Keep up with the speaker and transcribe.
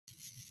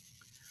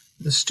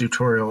This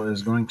tutorial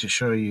is going to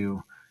show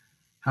you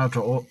how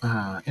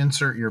to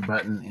insert your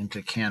button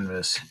into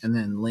Canvas and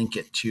then link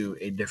it to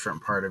a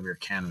different part of your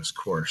Canvas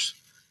course.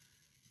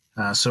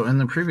 So in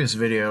the previous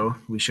video,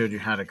 we showed you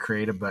how to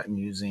create a button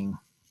using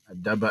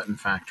a Button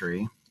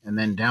Factory and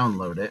then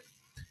download it.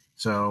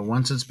 So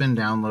once it's been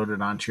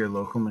downloaded onto your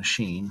local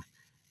machine,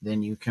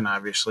 then you can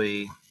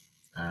obviously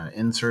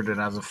insert it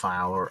as a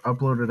file or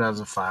upload it as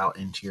a file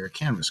into your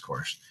Canvas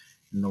course.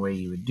 And the way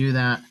you would do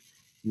that,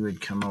 you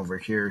would come over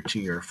here to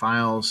your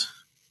Files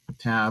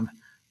tab.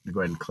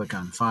 Go ahead and click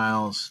on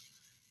Files.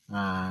 Go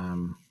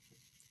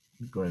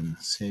ahead and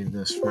save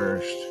this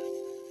first.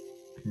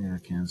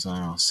 Okay, so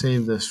I'll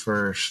save this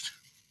first.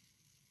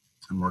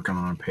 I'm working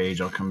on a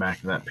page. I'll come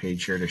back to that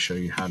page here to show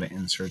you how to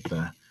insert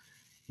the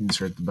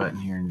button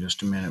here in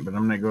just a minute. But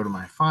I'm going to go to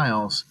my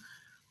Files,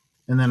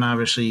 and then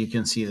obviously you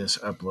can see this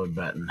upload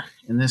button.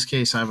 In this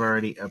case, I've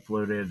already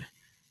uploaded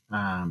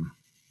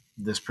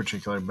this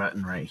particular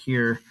button right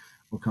here.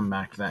 We'll come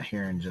back to that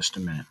here in just a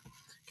minute.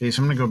 Okay,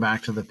 so I'm going to go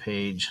back to the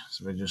page.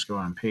 So if I just go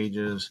on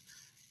Pages,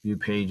 View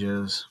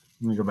Pages,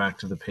 I'm going to go back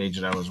to the page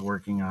that I was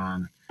working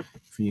on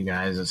for you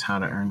guys. Is how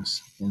to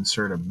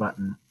insert a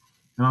button.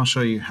 And I'll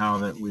show you how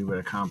that we would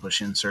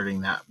accomplish inserting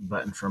that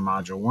button for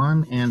Module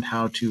 1 and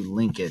how to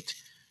link it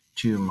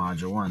to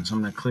Module 1. So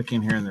I'm going to click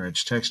in here in the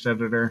Rich Text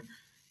Editor.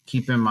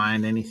 Keep in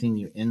mind, anything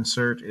you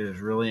insert, it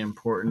is really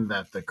important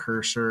that the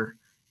cursor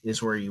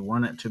is where you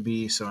want it to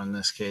be. So in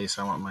this case,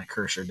 I want my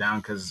cursor down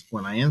because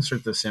when I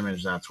insert this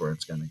image, that's where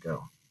it's going to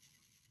go.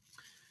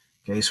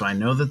 Okay, so I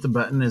know that the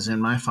button is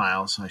in my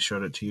files. I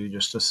showed it to you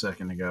just a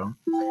second ago.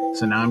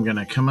 So now I'm going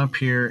to come up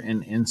here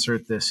and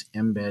insert this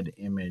embed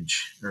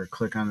image, or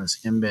click on this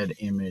embed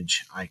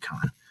image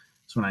icon.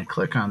 So when I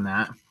click on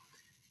that,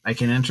 I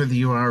can enter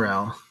the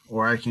URL,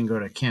 or I can go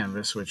to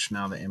Canvas, which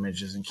now the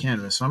image is in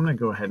Canvas. So I'm going to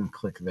go ahead and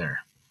click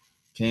there.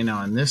 Okay,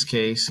 now in this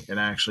case, it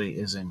actually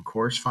is in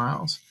Course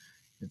Files.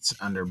 It's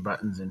under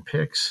Buttons and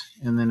Pics,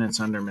 and then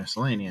it's under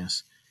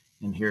Miscellaneous.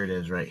 And here it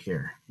is right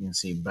here. You can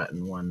see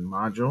Button 1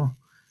 Module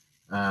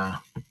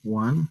 1. So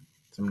I'm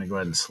going to go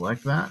ahead and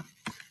select that.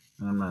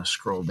 And I'm going to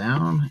scroll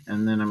down,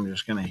 and then I'm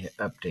just going to hit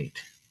Update.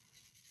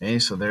 Okay,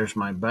 so there's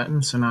my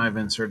button. So now I've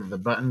inserted the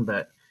button,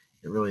 but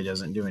it really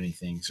doesn't do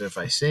anything. So if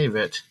I save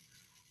it,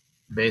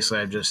 basically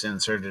I've just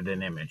inserted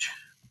an image.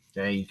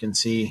 Okay, you can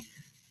see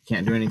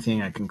can't do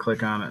anything. I can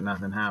click on it,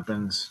 nothing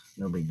happens,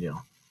 no big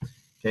deal.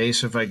 Okay,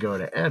 so if I go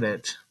to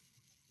Edit,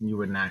 you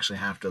wouldn't actually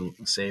have to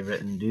save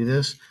it and do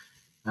this.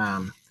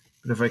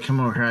 But if I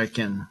come over here, I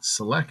can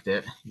select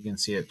it. You can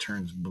see it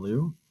turns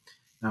blue.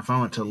 Now, if I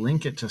want to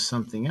link it to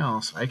something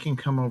else, I can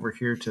come over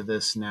here to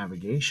this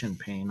navigation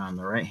pane on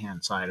the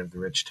right-hand side of the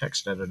Rich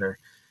Text Editor.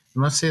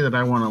 And let's say that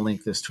I want to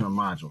link this to a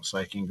module. So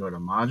I can go to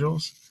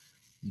Modules.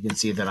 You can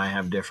see that I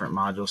have different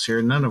modules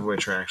here, none of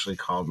which are actually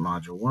called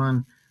Module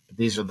 1. But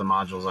these are the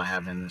modules I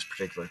have in this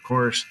particular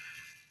course.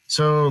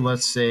 So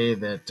let's say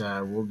that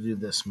we'll do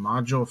this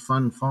Module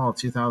Fun Fall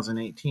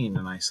 2018,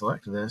 and I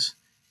select this.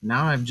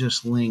 Now I've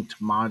just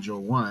linked Module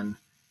 1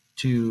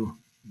 to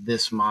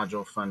this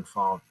Module Fun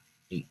Fall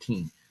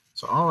 18.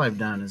 So all I've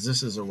done is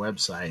this is a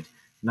website.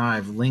 Now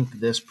I've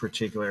linked this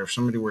particular, if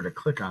somebody were to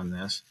click on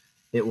this,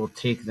 it will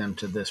take them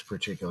to this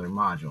particular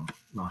module.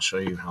 And I'll show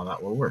you how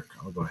that will work.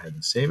 I'll go ahead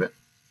and save it.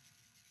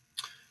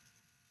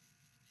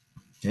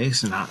 Okay,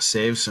 so now it's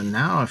saved. So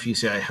now if you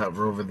see I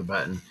hover over the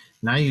button,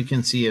 now you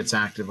can see it's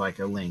acted like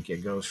a link.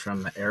 It goes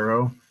from the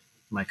arrow,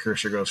 my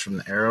cursor goes from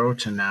the arrow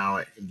to now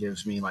it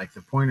gives me like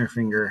the pointer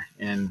finger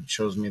and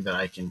shows me that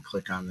I can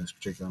click on this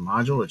particular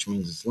module, which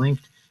means it's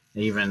linked.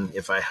 Even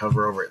if I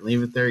hover over it and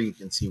leave it there, you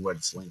can see what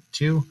it's linked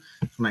to.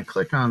 So when I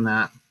click on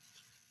that,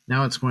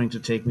 now it's going to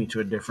take me to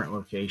a different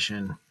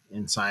location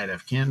inside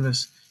of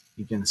Canvas.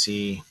 You can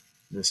see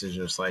this is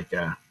just like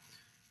a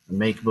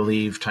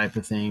make-believe type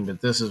of thing,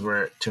 but this is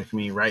where it took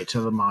me right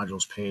to the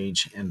modules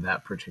page and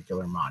that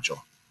particular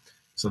module.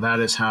 So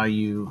that is how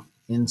you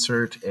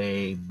insert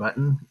a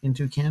button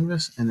into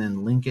Canvas and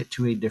then link it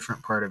to a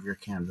different part of your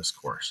Canvas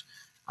course.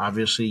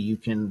 Obviously, you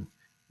can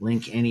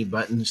link any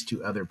buttons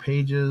to other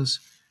pages,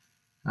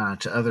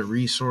 to other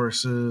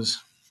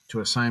resources, to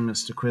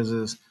assignments, to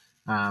quizzes.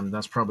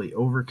 That's probably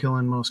overkill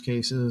in most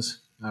cases.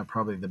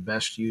 Probably the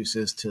best use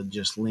is to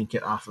just link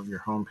it off of your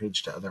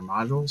homepage to other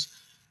modules.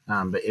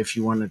 But if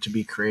you wanted to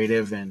be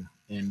creative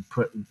and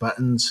put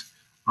buttons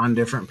on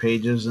different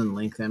pages and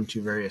link them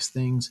to various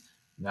things,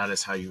 that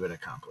is how you would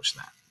accomplish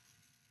that.